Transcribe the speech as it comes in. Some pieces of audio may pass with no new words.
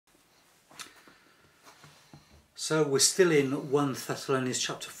So we're still in 1 Thessalonians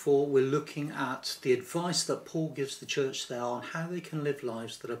chapter 4. We're looking at the advice that Paul gives the church there on how they can live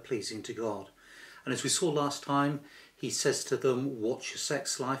lives that are pleasing to God. And as we saw last time, he says to them, watch your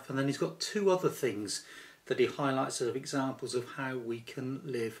sex life. And then he's got two other things that he highlights as examples of how we can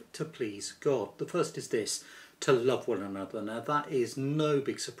live to please God. The first is this, to love one another. Now that is no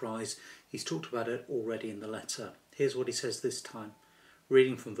big surprise. He's talked about it already in the letter. Here's what he says this time,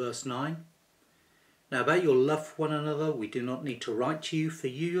 reading from verse 9. Now about your love for one another, we do not need to write to you, for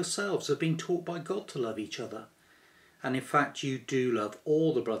you yourselves have been taught by God to love each other. And in fact you do love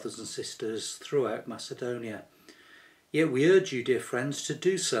all the brothers and sisters throughout Macedonia. Yet we urge you, dear friends, to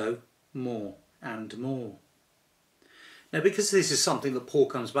do so more and more. Now because this is something that Paul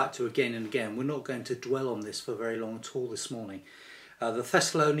comes back to again and again, we're not going to dwell on this for very long at all this morning. The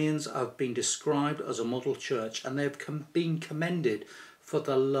Thessalonians have been described as a model church, and they've been commended for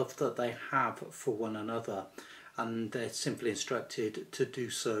the love that they have for one another, and they're simply instructed to do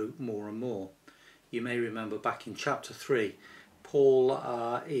so more and more. You may remember back in chapter 3, Paul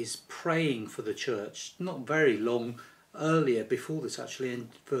is praying for the church, not very long earlier, before this actually, in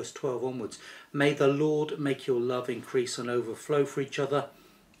verse 12 onwards. May the Lord make your love increase and overflow for each other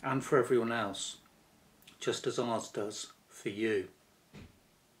and for everyone else, just as ours does for you.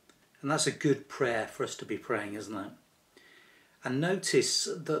 And that's a good prayer for us to be praying, isn't it? And notice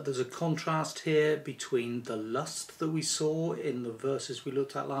that there's a contrast here between the lust that we saw in the verses we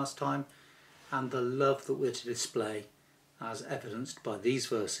looked at last time and the love that we're to display as evidenced by these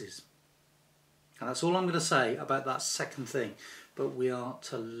verses. And that's all I'm going to say about that second thing, but we are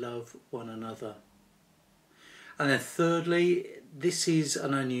to love one another. And then thirdly, this is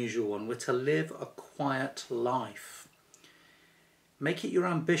an unusual one. We're to live a quiet life. Make it your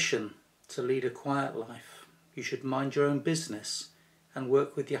ambition to lead a quiet life. You should mind your own business and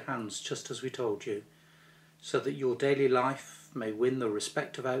work with your hands, just as we told you, so that your daily life may win the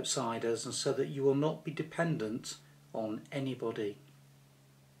respect of outsiders and so that you will not be dependent on anybody.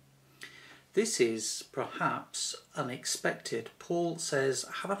 This is perhaps unexpected. Paul says,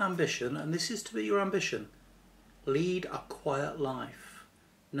 have an ambition, and this is to be your ambition. Lead a quiet life.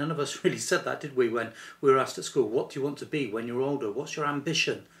 None of us really said that, did we, when we were asked at school, what do you want to be when you're older? What's your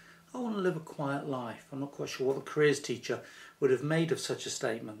ambition? I want to live a quiet life. I'm not quite sure what the careers teacher would have made of such a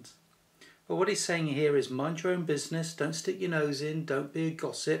statement. But what he's saying here is mind your own business, don't stick your nose in, don't be a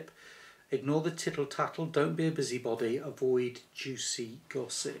gossip, ignore the tittle-tattle, don't be a busybody, avoid juicy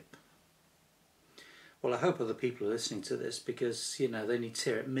gossip. Well, I hope other people are listening to this because, you know, they need to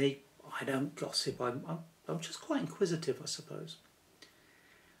hear it. Me, I don't gossip, I'm just quite inquisitive, I suppose.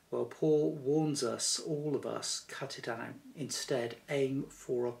 Well, Paul warns us, all of us, cut it out. Instead, aim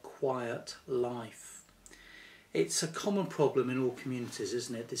for a quiet life. It's a common problem in all communities,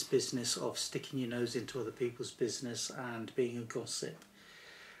 isn't it? This business of sticking your nose into other people's business and being a gossip.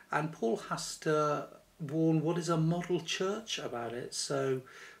 And Paul has to warn what is a model church about it. So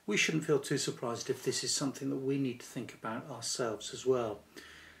we shouldn't feel too surprised if this is something that we need to think about ourselves as well.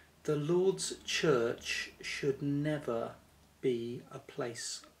 The Lord's church should never be a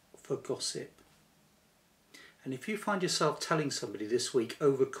place for gossip. And if you find yourself telling somebody this week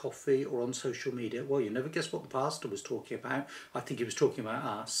over coffee or on social media, well, you never guess what the pastor was talking about, I think he was talking about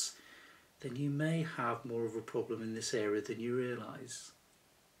us, then you may have more of a problem in this area than you realise.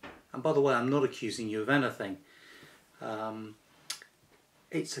 And by the way, I'm not accusing you of anything.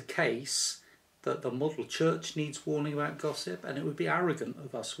 It's a case that the model church needs warning about gossip, and it would be arrogant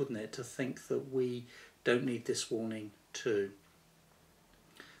of us, wouldn't it, to think that we don't need this warning too.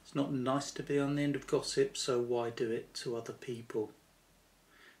 It's not nice to be on the end of gossip, so why do it to other people?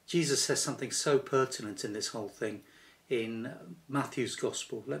 Jesus says something so pertinent in this whole thing in Matthew's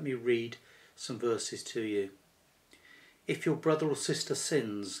Gospel. Let me read some verses to you. If your brother or sister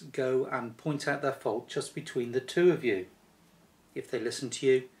sins, go and point out their fault just between the two of you. If they listen to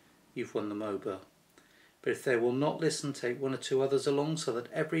you, you've won them over. But if they will not listen, take one or two others along, so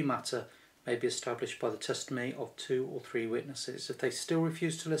that every matter may be established by the testimony of 2 or 3 witnesses. If they still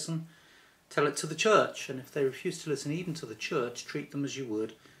refuse to listen, tell it to the church. And if they refuse to listen even to the church, treat them as you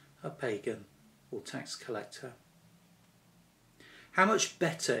would a pagan or tax collector. How much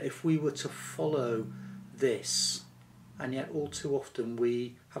better if we were to follow this, and yet all too often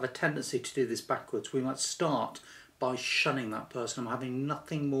we have a tendency to do this backwards. We might start by shunning that person and having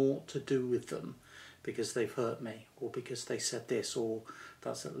nothing more to do with them because they've hurt me, or because they said this, or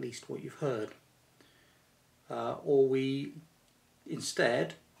that's at least what you've heard. Or we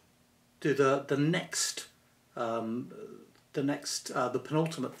instead do the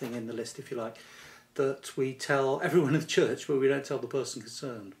penultimate thing in the list, if you like, that we tell everyone in the church, but we don't tell the person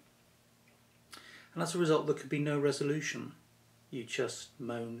concerned. And as a result, there could be no resolution. You just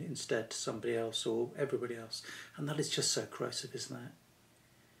moan instead to somebody else or everybody else. And that is just so corrosive, isn't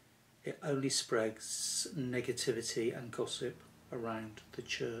it? It only spreads negativity and gossip around the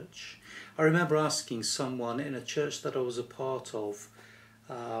church. I remember asking someone in a church that I was a part of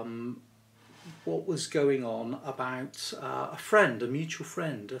what was going on about a friend, a mutual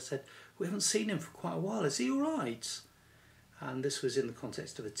friend. I said, we haven't seen him for quite a while, is he all right? And this was in the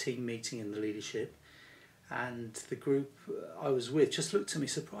context of a team meeting in the leadership. And the group I was with just looked at me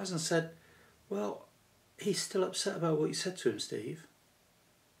surprised and said, well, he's still upset about what you said to him, Steve.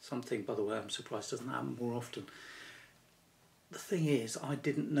 Something, by the way, I'm surprised doesn't happen more often. The thing is, I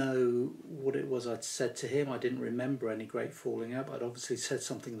didn't know what it was I'd said to him. I didn't remember any great falling out. I'd obviously said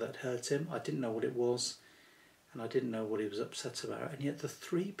something that hurt him. I didn't know what it was, and I didn't know what he was upset about. And yet the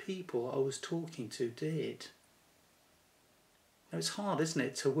three people I was talking to did. Now, it's hard, isn't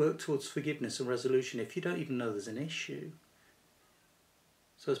it, to work towards forgiveness and resolution if you don't even know there's an issue.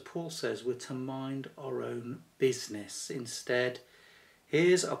 So as Paul says, we're to mind our own business. Instead,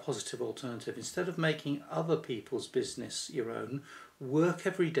 here's a positive alternative. Instead of making other people's business your own, work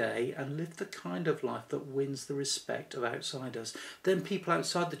every day and live the kind of life that wins the respect of outsiders. Then people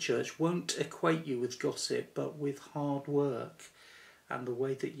outside the church won't equate you with gossip, but with hard work. And the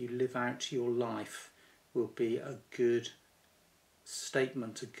way that you live out your life will be a good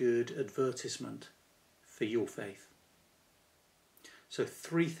statement, a good advertisement for your faith. So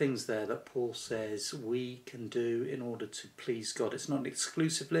 3 things there that Paul says we can do in order to please God. It's not an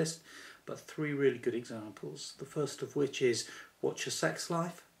exclusive list, but 3 really good examples. The first of which is watch your sex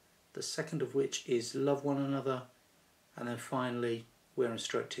life. The second of which is love one another. And then finally, we're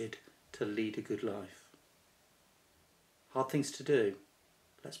instructed to lead a good life. Hard things to do.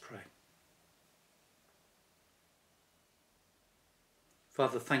 Let's pray.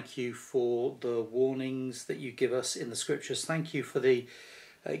 Father, thank you for the warnings that you give us in the scriptures. Thank you for the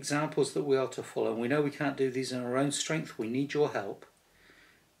examples that we are to follow. And we know we can't do these in our own strength. We need your help.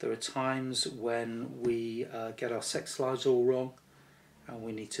 There are times when we get our sex lives all wrong, and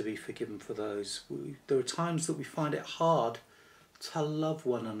we need to be forgiven for those. There are times that we find it hard to love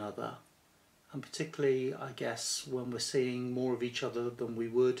one another, and particularly, I guess, when we're seeing more of each other than we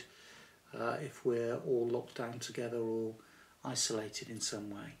would if we're all locked down together or isolated in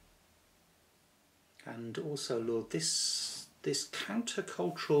some way. And also, Lord, this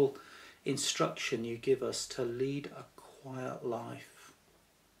countercultural instruction you give us to lead a quiet life,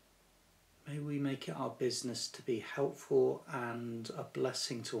 may we make it our business to be helpful and a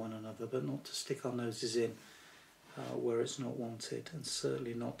blessing to one another, but not to stick our noses in where it's not wanted, and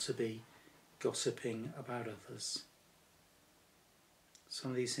certainly not to be gossiping about others. Some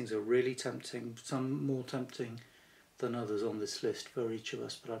of these things are really tempting, some more tempting than others on this list for each of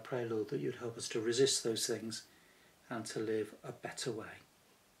us, but I pray, Lord, that you'd help us to resist those things and to live a better way.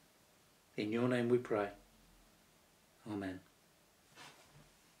 In your name we pray. Amen.